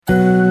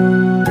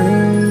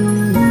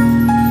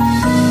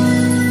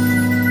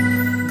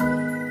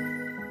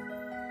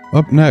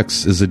Up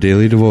next is a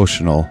daily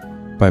devotional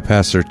by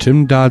Pastor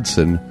Tim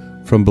Dodson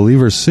from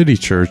Believers City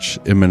Church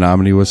in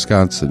Menominee,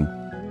 Wisconsin.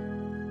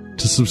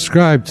 To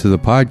subscribe to the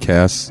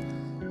podcast,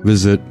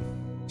 visit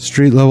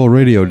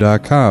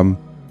streetlevelradio.com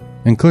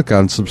and click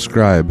on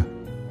subscribe.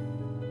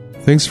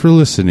 Thanks for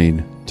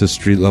listening to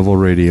Street Level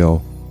Radio.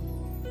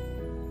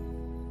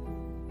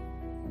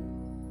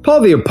 Paul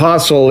the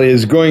Apostle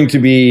is going to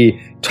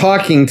be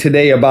talking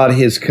today about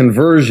his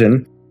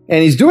conversion,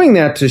 and he's doing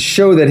that to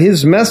show that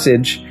his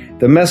message,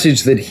 the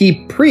message that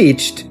he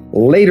preached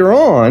later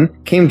on,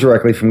 came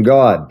directly from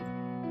God.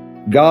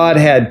 God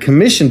had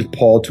commissioned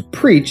Paul to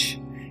preach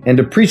and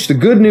to preach the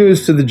good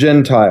news to the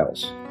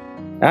Gentiles.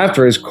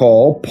 After his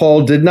call,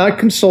 Paul did not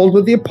consult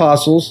with the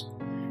apostles,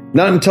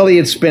 not until he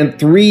had spent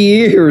 3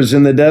 years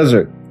in the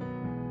desert.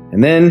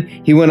 And then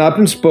he went up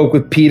and spoke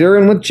with Peter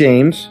and with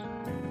James,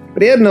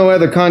 but he had no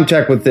other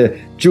contact with the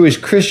Jewish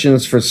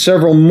Christians for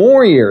several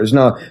more years.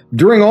 Now,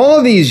 during all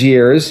of these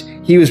years,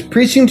 he was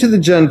preaching to the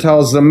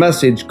Gentiles the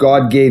message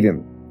God gave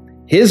him.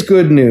 His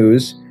good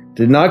news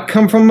did not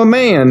come from a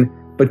man,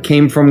 but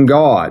came from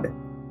God.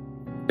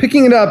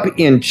 Picking it up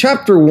in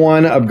chapter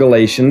 1 of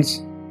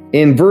Galatians,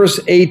 in verse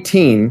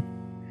 18,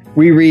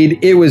 we read,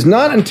 "It was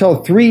not until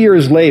 3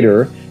 years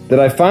later that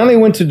I finally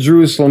went to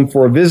Jerusalem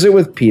for a visit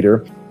with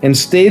Peter and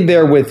stayed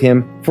there with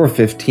him for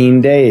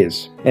 15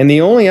 days. And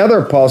the only other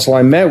apostle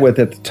I met with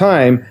at the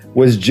time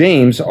was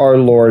James, our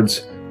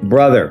Lord's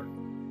brother."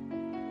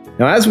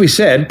 Now, as we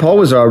said, Paul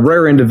was a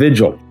rare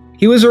individual.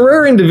 He was a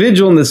rare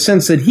individual in the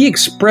sense that he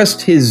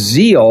expressed his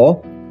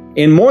zeal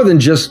in more than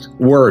just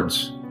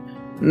words.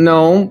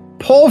 No,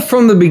 Paul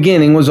from the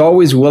beginning was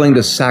always willing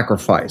to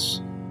sacrifice.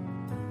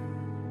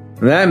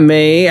 That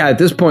may, at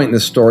this point in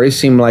the story,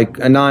 seem like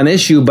a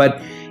non-issue,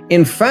 but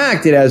in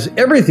fact, it has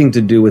everything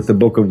to do with the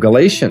book of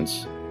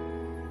Galatians.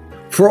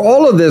 For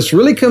all of this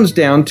really comes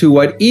down to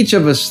what each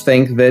of us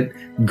think that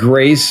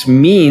grace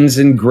means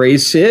and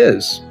grace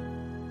is.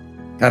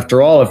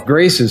 After all, if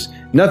grace is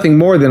nothing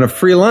more than a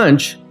free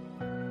lunch,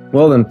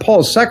 well, then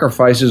Paul's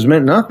sacrifices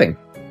meant nothing.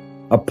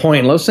 A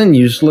pointless and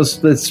useless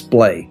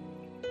display.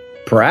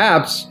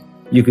 Perhaps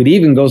you could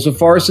even go so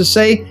far as to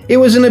say it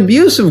was an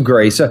abuse of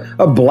grace,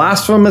 a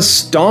blasphemous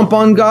stomp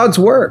on God's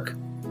work.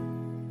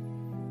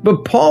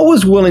 But Paul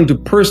was willing to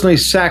personally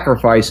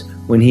sacrifice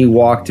when he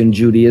walked in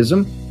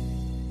Judaism.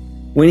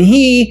 When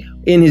he,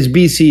 in his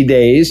BC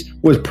days,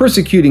 was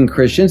persecuting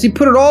Christians, he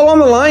put it all on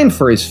the line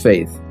for his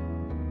faith.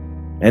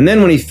 And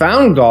then when he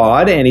found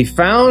God and he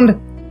found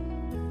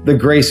the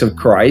grace of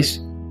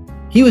Christ,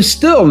 he was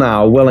still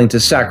now willing to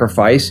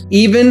sacrifice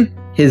even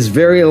his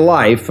very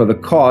life for the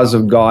cause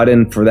of God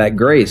and for that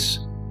grace.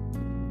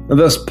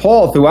 Thus,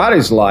 Paul, throughout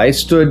his life,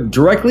 stood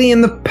directly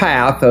in the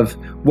path of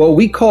what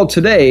we call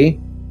today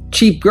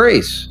cheap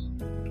grace.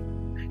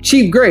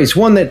 Cheap grace,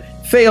 one that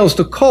fails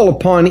to call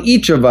upon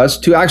each of us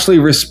to actually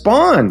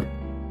respond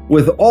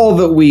with all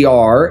that we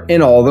are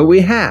and all that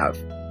we have.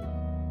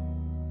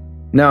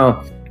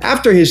 Now,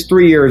 after his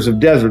 3 years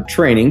of desert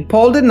training,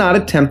 Paul did not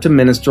attempt to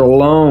minister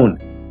alone.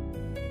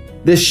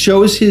 This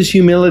shows his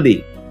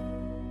humility.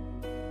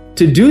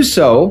 To do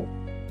so,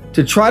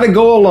 to try to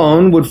go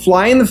alone, would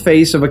fly in the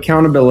face of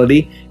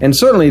accountability and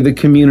certainly the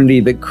community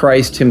that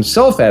Christ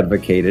himself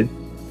advocated.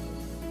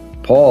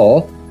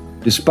 Paul,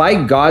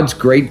 despite God's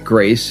great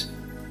grace,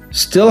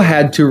 still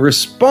had to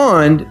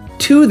respond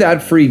to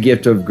that free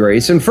gift of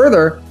grace and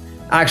further,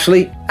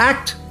 actually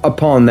act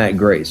upon that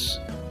grace.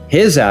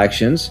 His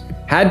actions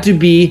had to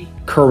be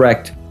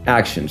correct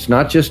actions,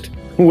 not just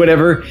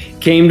whatever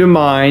came to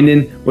mind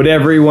and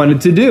whatever he wanted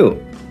to do.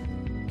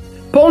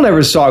 Paul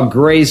never saw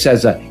grace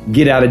as a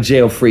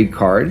get-out-of-jail-free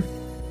card.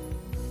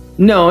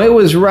 No, it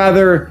was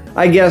rather,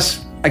 I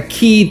guess, a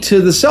key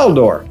to the cell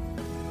door.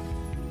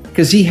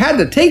 Because he had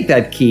to take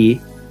that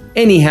key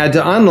and he had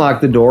to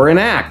unlock the door and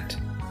act.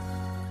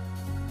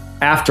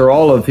 After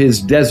all of his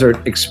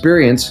desert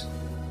experience,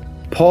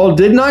 Paul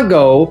did not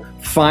go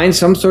find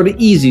some sort of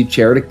easy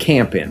chair to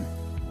camp in.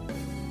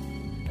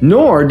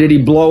 Nor did he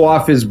blow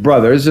off his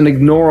brothers and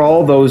ignore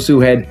all those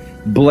who had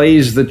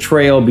blazed the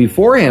trail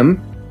before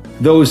him,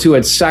 those who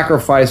had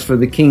sacrificed for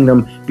the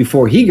kingdom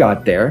before he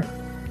got there.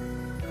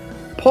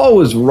 Paul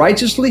was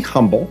righteously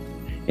humble,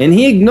 and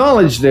he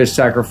acknowledged their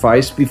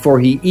sacrifice before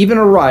he even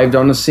arrived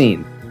on the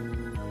scene.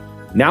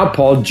 Now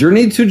Paul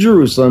journeyed to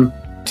Jerusalem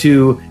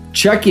to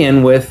check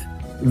in with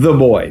the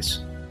boys.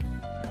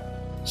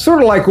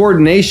 Sort of like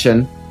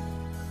ordination,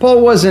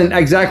 Paul wasn't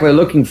exactly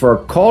looking for a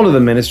call to the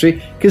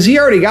ministry because he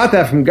already got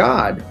that from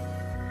God.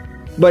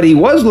 But he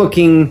was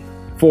looking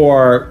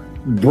for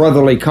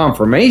brotherly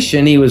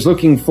confirmation. He was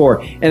looking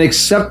for an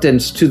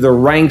acceptance to the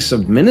ranks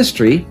of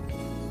ministry.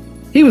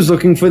 He was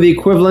looking for the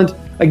equivalent,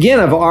 again,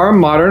 of our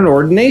modern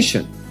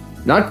ordination.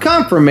 Not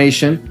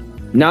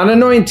confirmation, not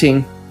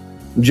anointing,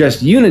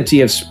 just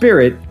unity of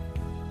spirit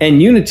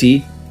and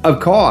unity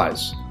of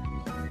cause.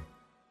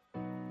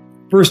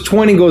 Verse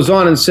 20 goes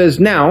on and says,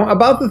 "Now,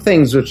 about the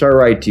things which I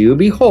write to you,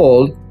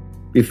 behold,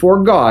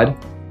 before God,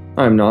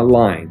 I'm not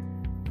lying."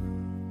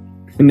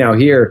 Now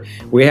here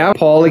we have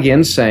Paul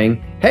again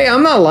saying, hey,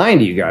 I'm not lying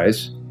to you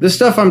guys. This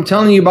stuff I'm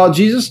telling you about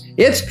Jesus,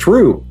 it's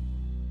true.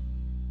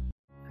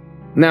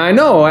 Now, I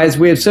know, as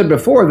we have said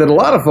before, that a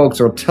lot of folks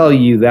will tell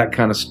you that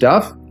kind of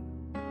stuff,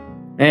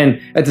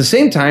 and at the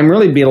same time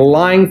really be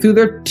lying through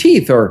their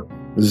teeth or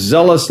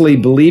zealously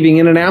believing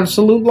in an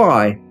absolute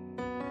lie.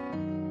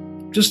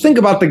 Just think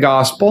about the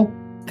gospel.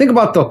 Think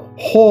about the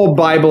whole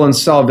Bible and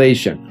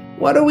salvation.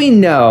 What do we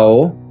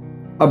know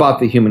about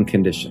the human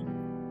condition?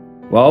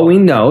 Well, we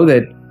know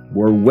that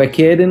we're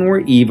wicked and we're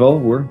evil,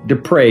 we're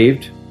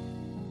depraved,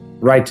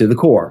 right to the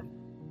core.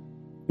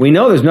 We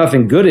know there's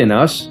nothing good in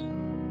us.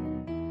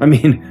 I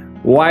mean,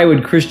 why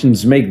would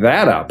Christians make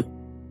that up?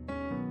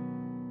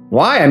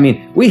 Why? I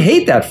mean, we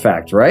hate that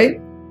fact, right?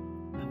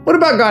 What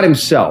about God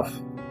himself?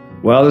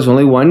 Well, there's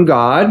only one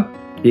God.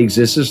 He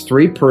exists as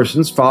three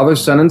persons, Father,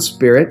 Son, and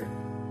Spirit.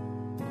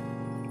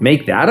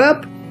 Make that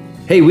up?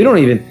 Hey, we don't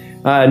even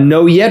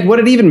know yet what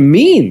it even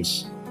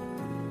means.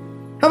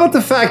 How about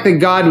the fact that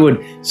God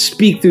would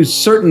speak through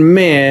certain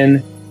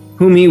men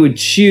whom he would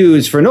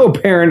choose for no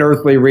apparent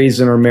earthly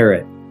reason or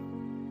merit?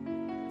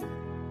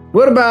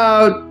 What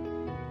about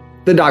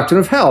the doctrine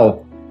of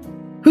hell?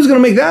 Who's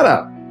going to make that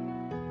up?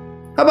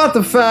 How about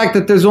the fact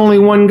that there's only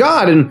one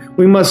God and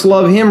we must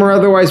love him or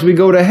otherwise we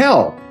go to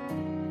hell?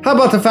 How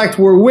about the fact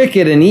we're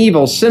wicked and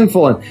evil,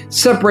 sinful, and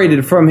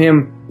separated from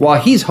him while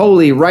he's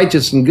holy,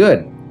 righteous, and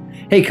good?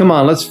 Hey, come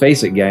on, let's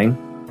face it, gang.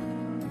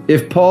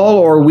 If Paul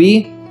or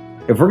we,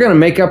 if we're going to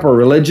make up a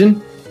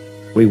religion,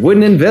 we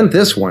wouldn't invent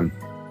this one.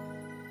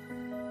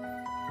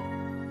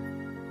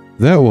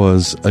 That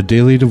was a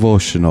daily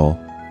devotional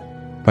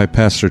by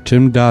Pastor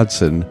Tim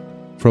Dodson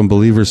from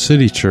Believer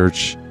City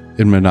Church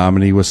in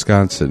Menominee,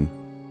 Wisconsin.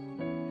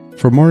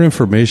 For more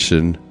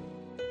information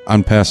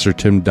on Pastor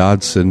Tim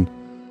Dodson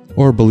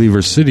or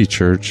Believer City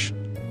Church,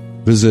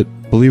 visit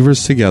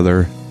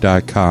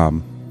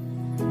believerstogether.com.